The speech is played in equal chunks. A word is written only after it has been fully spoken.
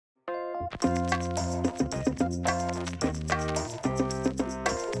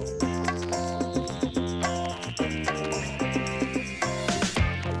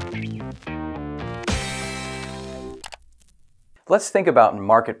Let's think about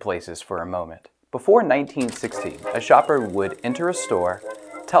marketplaces for a moment. Before 1916, a shopper would enter a store,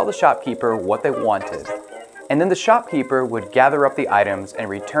 tell the shopkeeper what they wanted, and then the shopkeeper would gather up the items and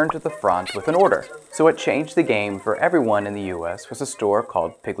return to the front with an order. So what changed the game for everyone in the US was a store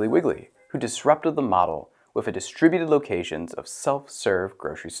called Piggly Wiggly, who disrupted the model with a distributed locations of self-serve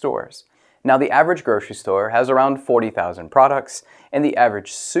grocery stores. Now the average grocery store has around 40,000 products, and the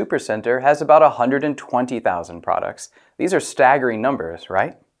average supercenter has about 120,000 products. These are staggering numbers,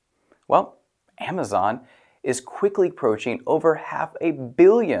 right? Well, Amazon is quickly approaching over 500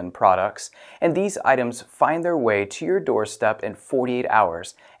 million products, and these items find their way to your doorstep in 48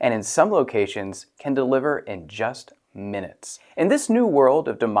 hours, and in some locations can deliver in just minutes. In this new world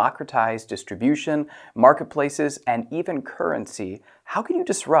of democratized distribution, marketplaces, and even currency, how can you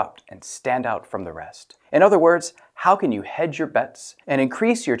disrupt and stand out from the rest? In other words, how can you hedge your bets and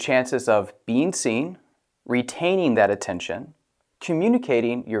increase your chances of being seen, retaining that attention,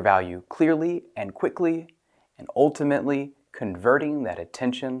 communicating your value clearly and quickly, and ultimately converting that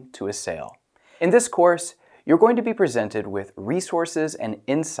attention to a sale? In this course, you're going to be presented with resources and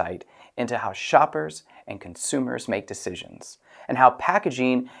insight into how shoppers and consumers make decisions, and how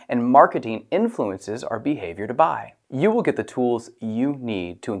packaging and marketing influences our behavior to buy. You will get the tools you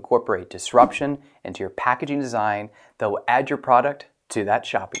need to incorporate disruption into your packaging design that will add your product to that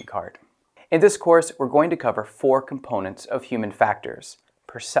shopping cart. In this course, we're going to cover 4 components of human factors.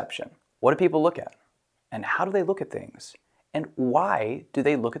 Perception. What do people look at? And how do they look at things? And why do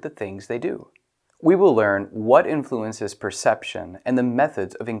they look at the things they do? We will learn what influences perception and the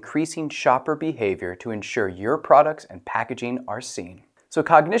methods of increasing shopper behavior to ensure your products and packaging are seen. So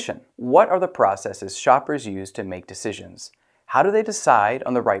cognition. What are the processes shoppers use to make decisions? How do they decide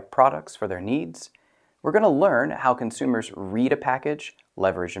on the right products for their needs? We're going to learn how consumers read a package,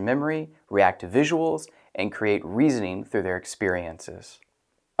 leverage memory, react to visuals, and create reasoning through their experiences.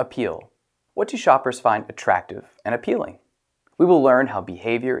 Appeal. What do shoppers find attractive and appealing? We will learn how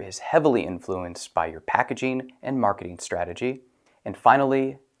behavior is heavily influenced by your packaging and marketing strategy. And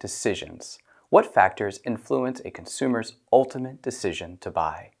finally, decisions. What factors influence a consumer's ultimate decision to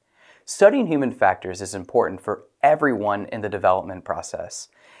buy? Studying human factors is important for everyone in the development process.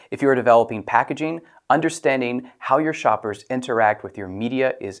 If you are developing packaging, understanding how your shoppers interact with your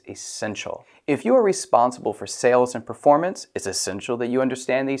media is essential. If you are responsible for sales and performance, it's essential that you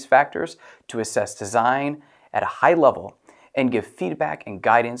understand these factors to assess design at a high level and give feedback and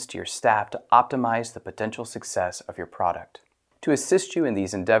guidance to your staff to optimize the potential success of your product. To assist you in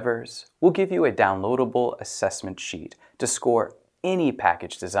these endeavors, we'll give you a downloadable assessment sheet to score any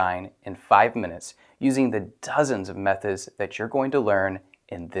package design in 5 minutes using the dozens of methods that you're going to learn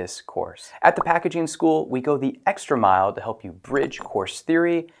in this course. At the Packaging School, we go the extra mile to help you bridge course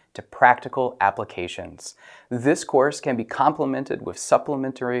theory to practical applications. This course can be complemented with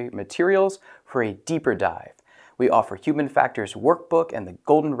supplementary materials for a deeper dive. We offer Human Factors Workbook and the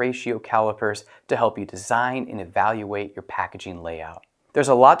Golden Ratio Calipers to help you design and evaluate your packaging layout. There's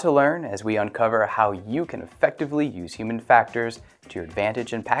a lot to learn as we uncover how you can effectively use human factors to your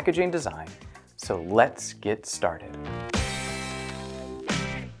advantage in packaging design. So let's get started.